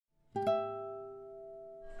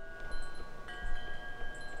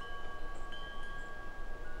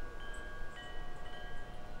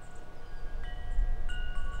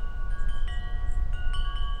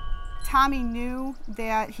Tommy knew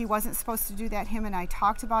that he wasn't supposed to do that. Him and I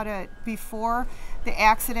talked about it before the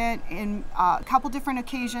accident in a couple different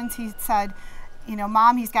occasions. He said, you know,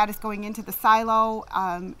 Mom, he's got us going into the silo.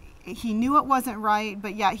 He knew it wasn't right,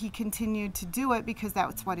 but yet he continued to do it because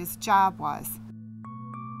that's what his job was.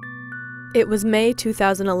 It was May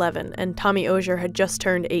 2011, and Tommy Osier had just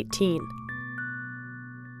turned 18.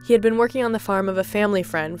 He had been working on the farm of a family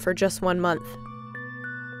friend for just 1 month.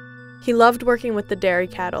 He loved working with the dairy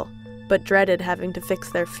cattle, but dreaded having to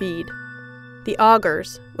fix their feed. The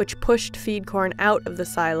augers, which pushed feed corn out of the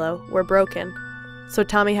silo, were broken, so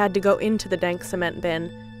Tommy had to go into the dank cement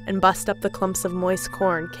bin and bust up the clumps of moist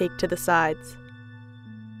corn caked to the sides.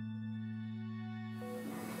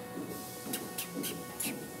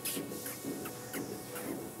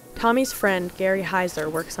 Tommy's friend, Gary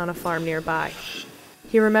Heiser, works on a farm nearby.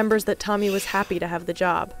 He remembers that Tommy was happy to have the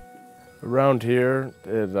job. Around here,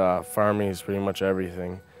 farming is pretty much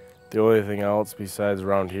everything. The only thing else besides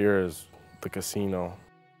around here is the casino.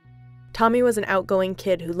 Tommy was an outgoing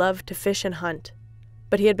kid who loved to fish and hunt,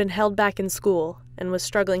 but he had been held back in school and was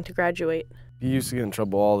struggling to graduate. He used to get in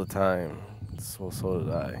trouble all the time, so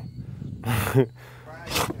did I.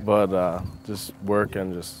 But just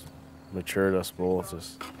working just matured us both.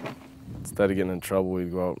 Just instead of getting in trouble,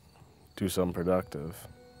 we'd go out and do something productive.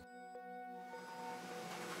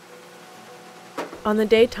 On the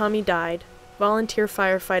day Tommy died, volunteer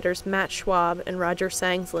firefighters Matt Schwab and Roger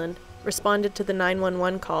Sangsland responded to the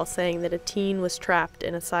 911 call saying that a teen was trapped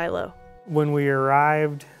in a silo. When we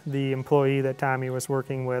arrived, the employee that Tommy was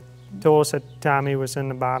working with told us that Tommy was in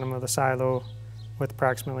the bottom of the silo with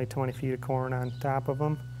approximately 20 feet of corn on top of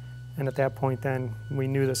him. And at that point then, we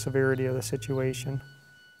knew the severity of the situation.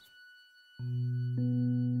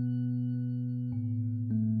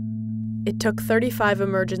 It took 35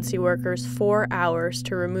 emergency workers 4 hours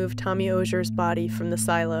to remove Tommy Osier's body from the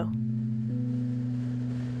silo.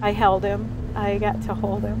 I held him. I got to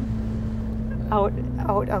hold him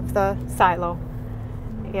out of the silo.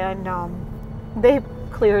 And they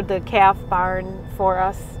cleared the calf barn for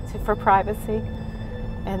us for privacy.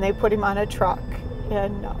 And they put him on a truck,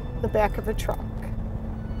 in the back of a truck,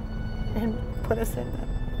 and put us in it.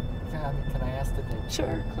 Can I ask, did they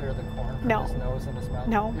Sure. clear the corn from No. his nose and his mouth?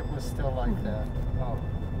 No. It was still like that? Oh.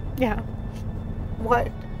 Yeah. What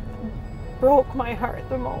broke my heart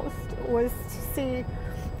the most was to see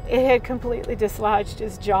it had completely dislodged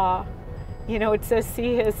his jaw. You know, to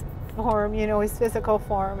see his form, you know, his physical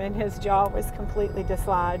form, and his jaw was completely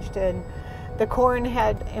dislodged. And the corn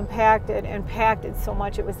had impacted so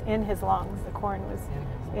much it was in his lungs. The corn was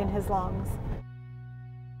in his lungs.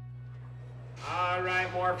 All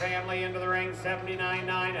right, more family into the ring,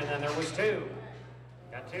 79-9, and then there was 2.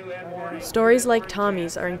 Got 2 and warning. Stories like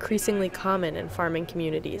Tommy's are increasingly common in farming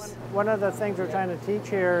communities. One of the things we're trying to teach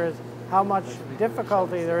here is how much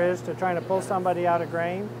difficulty there is to trying to pull somebody out of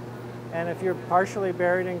grain. And if you're partially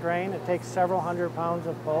buried in grain, it takes several hundred pounds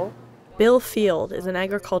of pull. Bill Field is an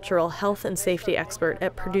agricultural health and safety expert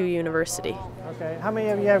at Purdue University. Okay, how many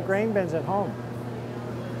of you have grain bins at home?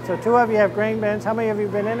 So 2 of you have grain bins. How many of you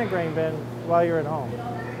have been in a grain bin while you're at home?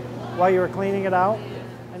 While you were cleaning it out?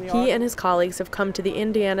 He and his colleagues have come to the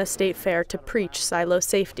Indiana State Fair to preach silo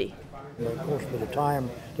safety. Of course, by the time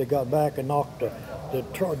they got back and knocked the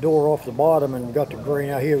door off the bottom and got the grain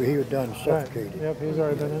out, he was done suffocated. Right. Yep, he's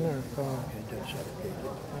already been in there. So.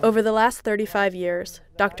 Over the last 35 years,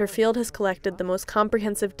 Dr. Field has collected the most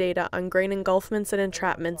comprehensive data on grain engulfments and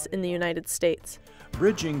entrapments in the United States.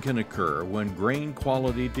 Bridging can occur when grain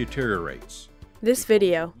quality deteriorates. This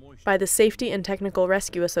video, by the Safety and Technical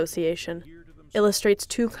Rescue Association, illustrates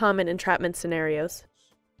 2 common entrapment scenarios.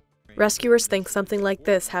 Rescuers think something like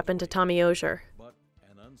this happened to Tommy Osier.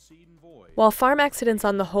 While farm accidents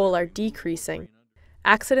on the whole are decreasing,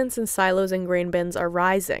 accidents in silos and grain bins are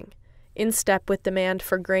rising, in step with demand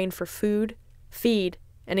for grain for food, feed,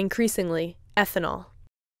 and increasingly, ethanol.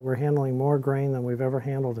 We're handling more grain than we've ever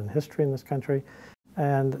handled in history in this country.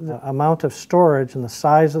 And the amount of storage and the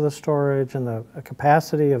size of the storage and the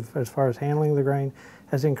capacity of, as far as handling the grain,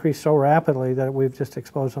 has increased so rapidly that we've just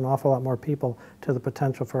exposed an awful lot more people to the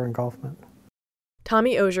potential for engulfment.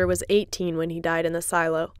 Tommy Osier was 18 when he died in the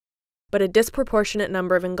silo, but a disproportionate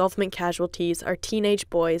number of engulfment casualties are teenage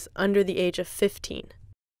boys under the age of 15.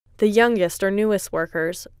 The youngest or newest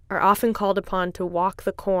workers are often called upon to walk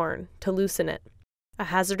the corn to loosen it, a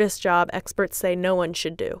hazardous job experts say no one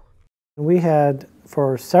should do. We had,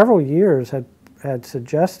 for several years, had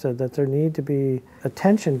suggested that there need to be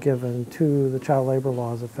attention given to the child labor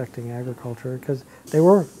laws affecting agriculture because they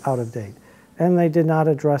were out of date. And they did not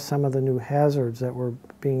address some of the new hazards that were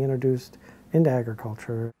being introduced into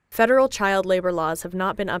agriculture. Federal child labor laws have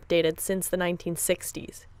not been updated since the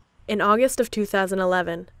 1960s. In August of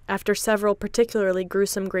 2011, after several particularly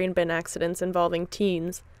gruesome grain bin accidents involving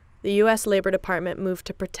teens, the U.S. Labor Department moved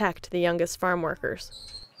to protect the youngest farm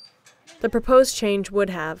workers. The proposed change would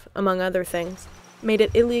have, among other things, made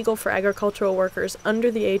it illegal for agricultural workers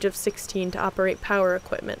under the age of 16 to operate power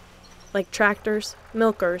equipment, like tractors,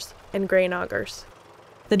 milkers, and grain augers.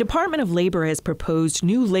 The Department of Labor has proposed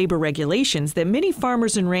new labor regulations that many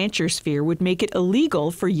farmers and ranchers fear would make it illegal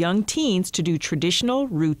for young teens to do traditional,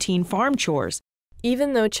 routine farm chores.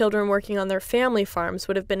 Even though children working on their family farms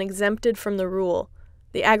would have been exempted from the rule,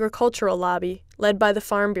 the agricultural lobby, led by the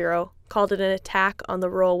Farm Bureau, called it an attack on the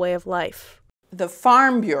rural way of life. The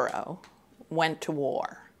Farm Bureau went to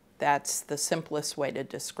war. That's the simplest way to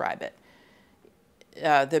describe it.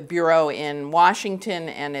 The Bureau in Washington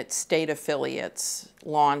and its state affiliates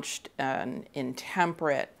launched an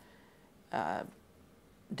intemperate,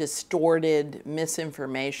 distorted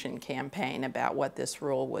misinformation campaign about what this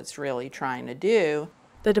rule was really trying to do.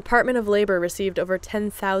 The Department of Labor received over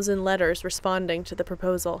 10,000 letters responding to the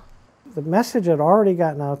proposal. The message had already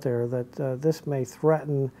gotten out there that this may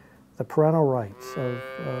threaten the parental rights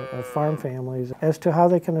of farm families as to how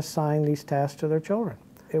they can assign these tasks to their children.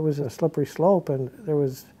 It was a slippery slope, and there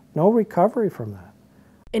was no recovery from that.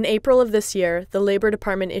 In April of this year, the Labor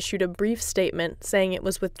Department issued a brief statement saying it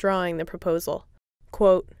was withdrawing the proposal.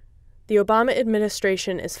 Quote, "The Obama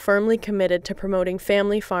administration is firmly committed to promoting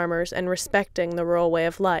family farmers and respecting the rural way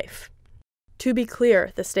of life. To be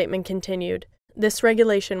clear," the statement continued, "this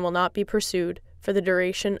regulation will not be pursued for the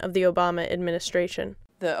duration of the Obama administration."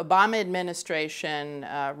 The Obama administration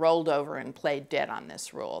rolled over and played dead on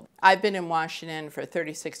this rule. I've been in Washington for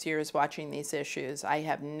 36 years watching these issues. I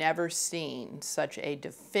have never seen such a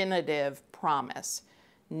definitive promise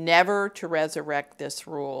never to resurrect this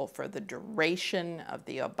rule for the duration of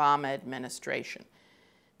the Obama administration.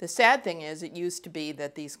 The sad thing is, it used to be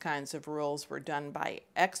that these kinds of rules were done by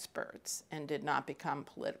experts and did not become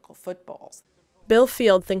political footballs. Bill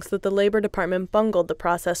Field thinks that the Labor Department bungled the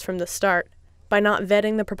process from the start by not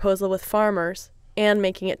vetting the proposal with farmers and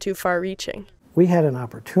making it too far-reaching. We had an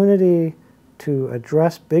opportunity to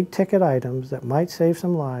address big-ticket items that might save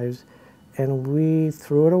some lives, and we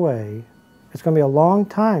threw it away. It's going to be a long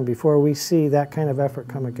time before we see that kind of effort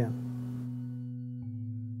come again.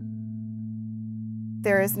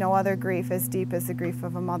 There is no other grief as deep as the grief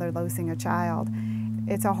of a mother losing a child.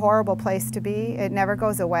 It's a horrible place to be. It never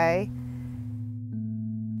goes away.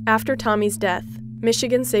 After Tommy's death,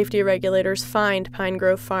 Michigan safety regulators fined Pine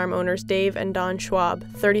Grove farm owners Dave and Don Schwab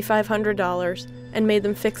 $3,500 and made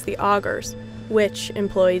them fix the augers, which,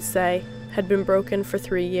 employees say, had been broken for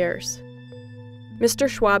 3 years. Mr.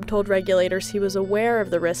 Schwab told regulators he was aware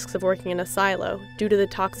of the risks of working in a silo due to the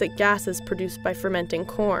toxic gases produced by fermenting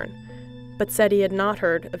corn, but said he had not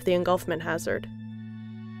heard of the engulfment hazard.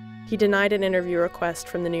 He denied an interview request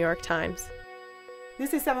from the New York Times.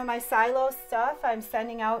 This is some of my silo stuff I'm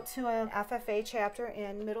sending out to an FFA chapter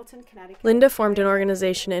in Middleton, Connecticut. Linda formed an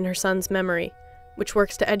organization in her son's memory, which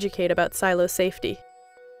works to educate about silo safety.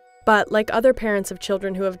 But like other parents of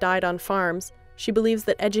children who have died on farms, she believes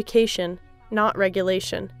that education, not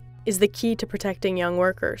regulation, is the key to protecting young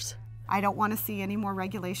workers. I don't want to see any more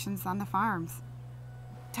regulations on the farms.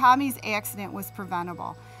 Tommy's accident was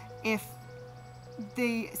preventable. If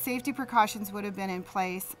the safety precautions would have been in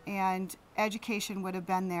place and education would have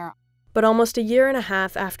been there. But almost a year and a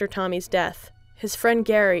half after Tommy's death, his friend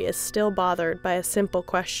Gary is still bothered by a simple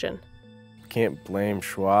question. Can't blame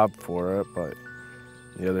Schwab for it, but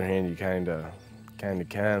on the other hand, you kind of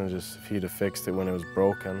can. Just if he'd have fixed it when it was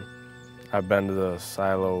broken. I've been to the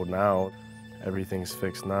silo now. Everything's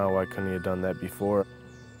fixed now. Why couldn't he have done that before?